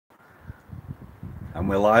And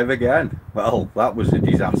we're live again. Well, that was a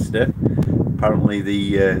disaster. Apparently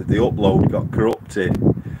the upload got corrupted,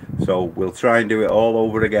 so we'll try and do it all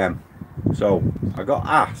over again. So I got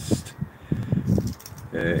asked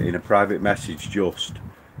in a private message just,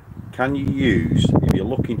 can you use, if you're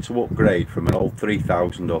looking to upgrade from an old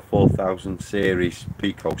 3000 or 4000 series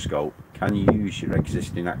Pico scope, can you use your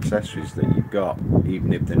existing accessories that you've got,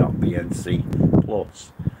 even if they're not BNC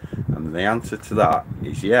Plus? And the answer to that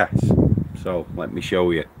is yes. So let me show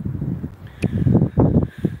you.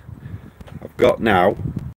 I've got now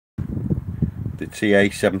the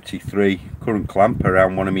TA73 current clamp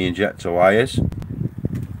around one of my injector wires, and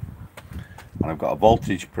I've got a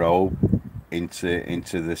voltage probe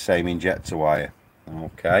into the same injector wire.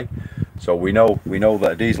 Okay, so we know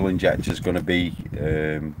that a diesel injector is going to be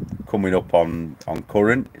coming up on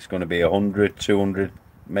current. It's going to be 100, 200,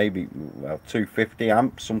 maybe 250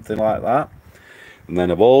 amps, something like that. And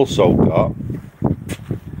then I've also got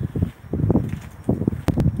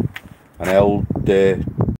an old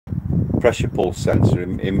pressure pulse sensor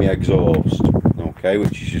in my exhaust, okay,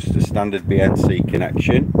 which is just a standard BNC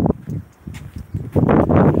connection.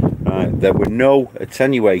 Right, there were no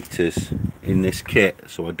attenuators in this kit,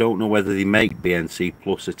 so I don't know whether they make BNC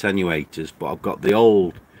Plus attenuators, but I've got the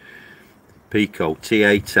old Pico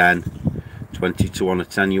TA10 20:1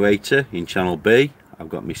 attenuator in channel B. I've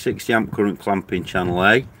got my 60 amp current clamp in channel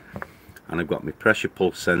A, and I've got my pressure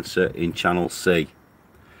pulse sensor in channel C.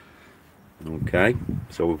 Okay,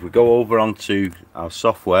 so if we go over onto our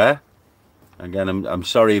software, again, I'm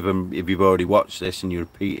sorry if you've already watched this and you're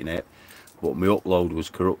repeating it, but my upload was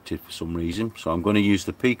corrupted for some reason. So I'm going to use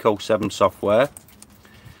the Pico 7 software.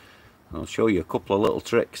 I'll show you a couple of little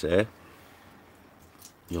tricks here.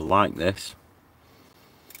 You'll like this.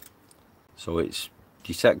 So it's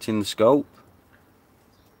detecting the scope.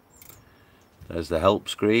 There's the help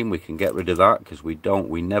screen. We can get rid of that because we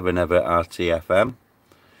never RTFM.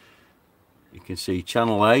 You can see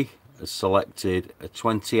channel A has selected a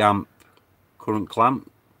 20 amp current clamp,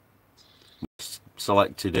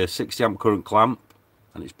 selected a 60 amp current clamp,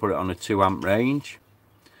 and it's put it on a 2 amp range.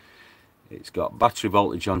 It's got battery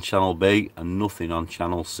voltage on channel B and nothing on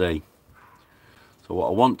channel C. So what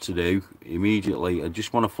I want to do immediately, I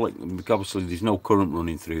just want to flick, because obviously there's no current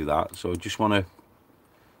running through that, so I just want to,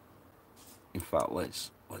 in fact,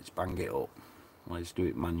 let's bang it up. Let's do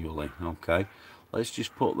it manually. Okay, let's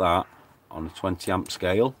just put that on a 20 amp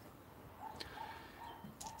scale.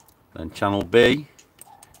 Then channel B,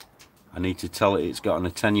 I need to tell it it's got an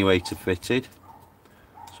attenuator fitted,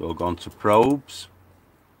 so I'll go on to probes,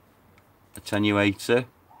 attenuator,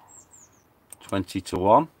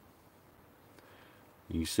 20:1.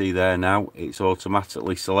 You see there now it's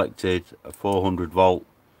automatically selected a 400 volt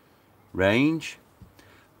range.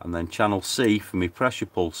 And then channel C for my pressure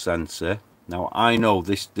pulse sensor. Now I know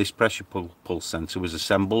this pressure pulse sensor was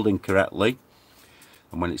assembled incorrectly,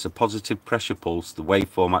 and when it's a positive pressure pulse the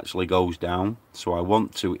waveform actually goes down, so I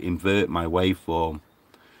want to invert my waveform.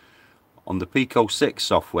 On the Pico 6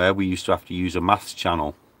 software we used to have to use a maths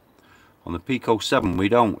channel. On the Pico 7 we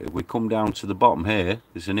don't. If we come down to the bottom here,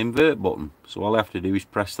 there's an invert button, so all I have to do is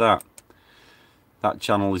press that. That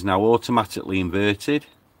channel is now automatically inverted,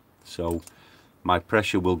 so my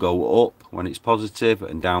pressure will go up when it's positive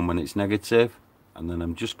and down when it's negative. And then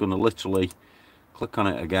I'm just going to literally click on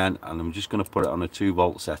it again, and I'm just going to put it on a 2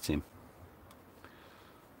 volt setting.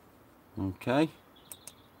 Okay,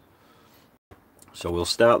 so we'll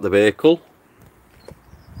start the vehicle.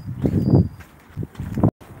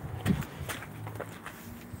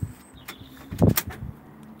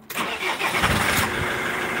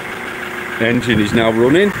 The engine is now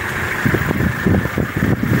running.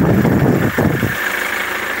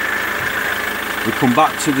 We come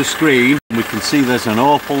back to the screen and we can see there's an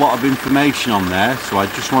awful lot of information on there, so I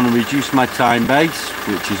just want to reduce my time base,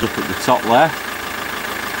 which is up at the top left.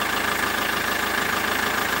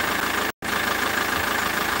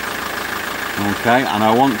 Okay, and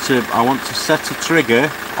I want to set a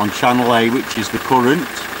trigger on channel A, which is the current.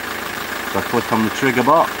 So I click on the trigger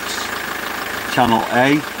box, channel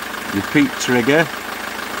A, repeat trigger,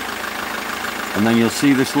 and then you'll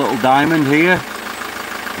see this little diamond here.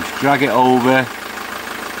 Just drag it over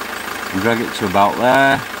and drag it to about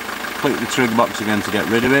there. Click the trigger box again to get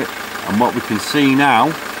rid of it, and what we can see now,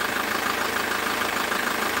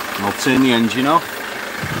 I'll turn the engine off.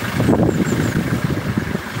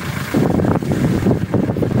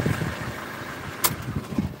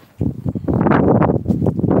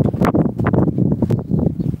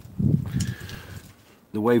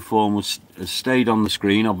 The waveform has stayed on the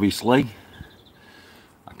screen, obviously.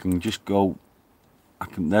 I can just go,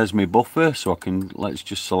 there's my buffer, so let's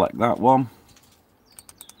just select that one.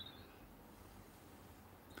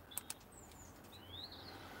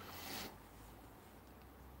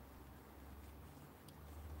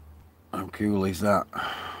 cool is that?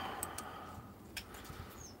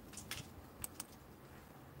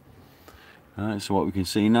 Right, so what we can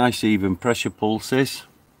see, nice even pressure pulses.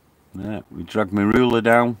 Yeah, we drag my ruler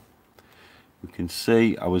down. We can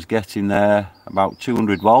see I was getting there about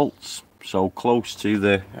 200 volts, so close to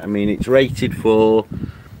the, I mean it's rated for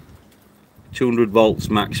 200 volts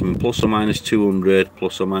maximum, plus or minus 200,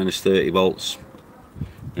 plus or minus 30 volts.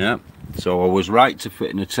 Yeah, so I was right to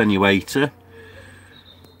fit an attenuator.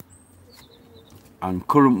 And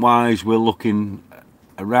current wise we're looking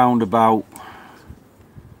around about,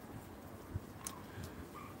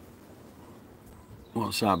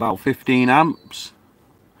 what's that, about 15 amps.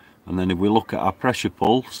 And then if we look at our pressure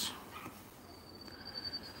pulse,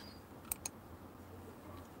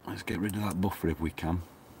 let's get rid of that buffer if we can.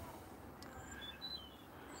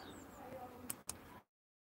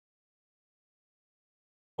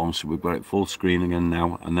 So we've got it full screen again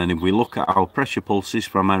now. And then if we look at our pressure pulses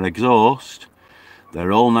from our exhaust,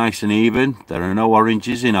 they're all nice and even. There are no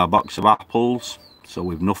oranges in our box of apples, so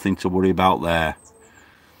we've nothing to worry about there.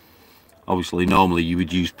 Obviously normally you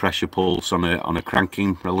would use pressure pulse on a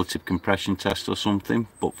cranking relative compression test or something,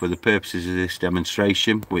 but for the purposes of this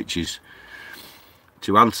demonstration, which is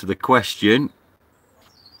to answer the question,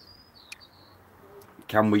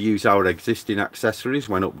 can we use our existing accessories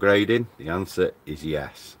when upgrading? The answer is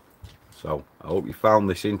yes. So I hope you found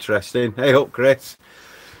this interesting. Hey up, Chris.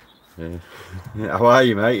 How are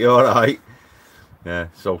you, mate? You alright? Yeah,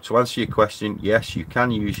 so to answer your question, yes, you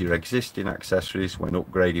can use your existing accessories when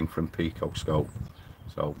upgrading from Pico scope.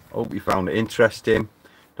 So hope you found it interesting.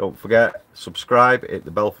 Don't forget, subscribe, hit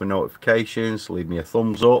the bell for notifications, leave me a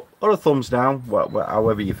thumbs up or a thumbs down,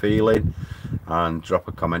 however you're feeling, and drop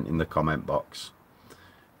a comment in the comment box.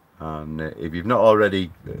 And if you've not already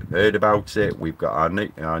heard about it, we've got our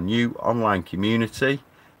new online community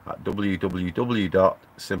at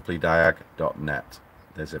www.simplydiag.net.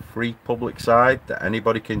 There's a free public side that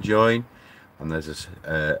anybody can join, and there's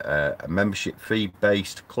a membership fee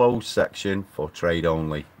based closed section for trade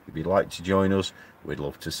only. If you'd like to join us, we'd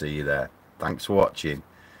love to see you there. Thanks for watching.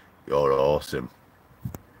 You're awesome.